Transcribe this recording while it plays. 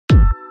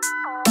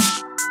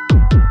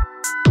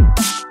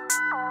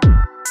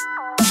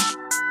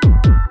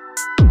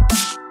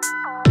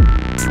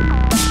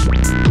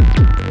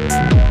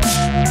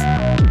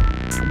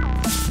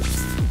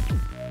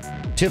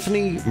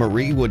Tiffany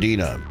Marie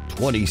Wadena,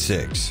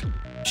 26.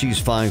 She's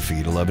 5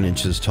 feet 11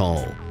 inches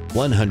tall,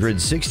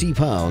 160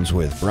 pounds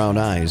with brown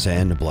eyes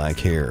and black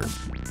hair.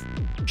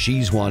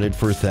 She's wanted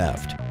for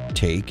theft,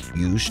 take,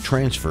 use,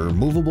 transfer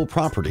movable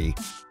property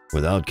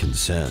without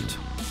consent.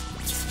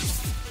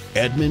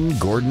 Edmund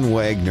Gordon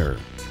Wagner,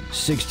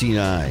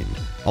 69.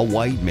 A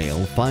white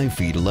male, 5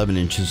 feet 11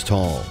 inches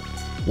tall,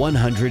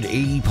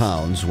 180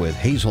 pounds with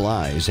hazel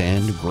eyes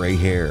and gray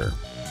hair.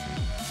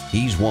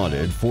 He's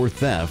wanted for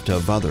theft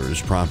of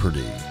others'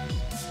 property.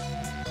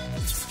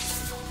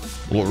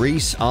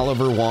 Laurice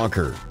Oliver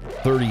Walker,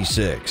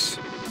 36.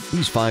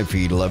 He's 5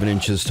 feet 11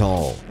 inches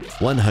tall,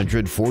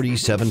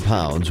 147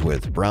 pounds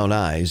with brown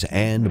eyes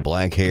and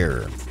black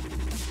hair.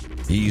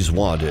 He's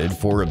wanted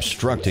for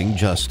obstructing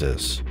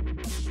justice.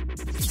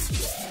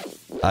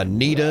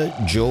 Anita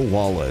Jo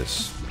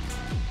Wallace.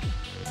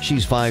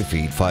 She's 5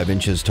 feet 5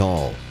 inches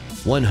tall,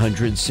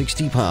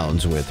 160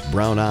 pounds with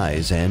brown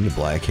eyes and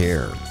black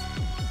hair.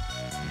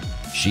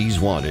 She's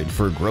wanted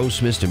for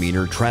gross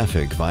misdemeanor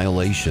traffic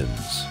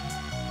violations.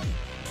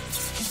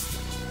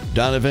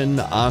 Donovan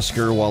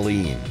Oscar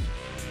Wallin,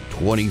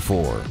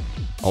 24.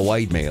 A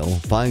white male,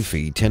 5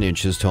 feet 10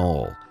 inches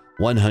tall,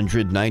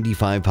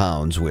 195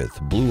 pounds with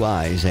blue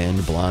eyes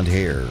and blonde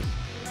hair.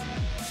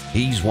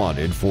 He's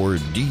wanted for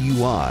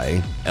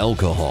DUI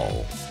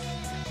alcohol.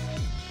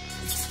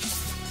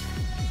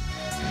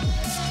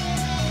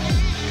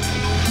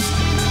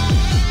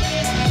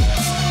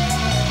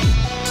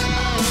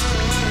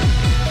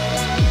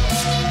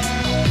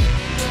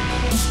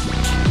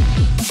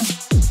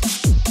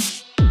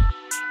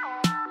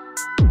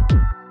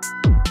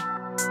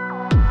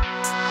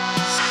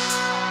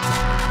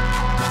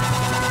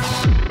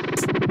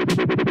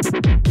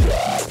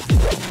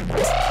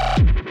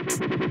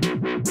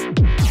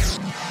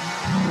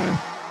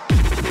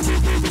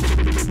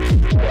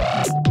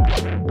 Yeah.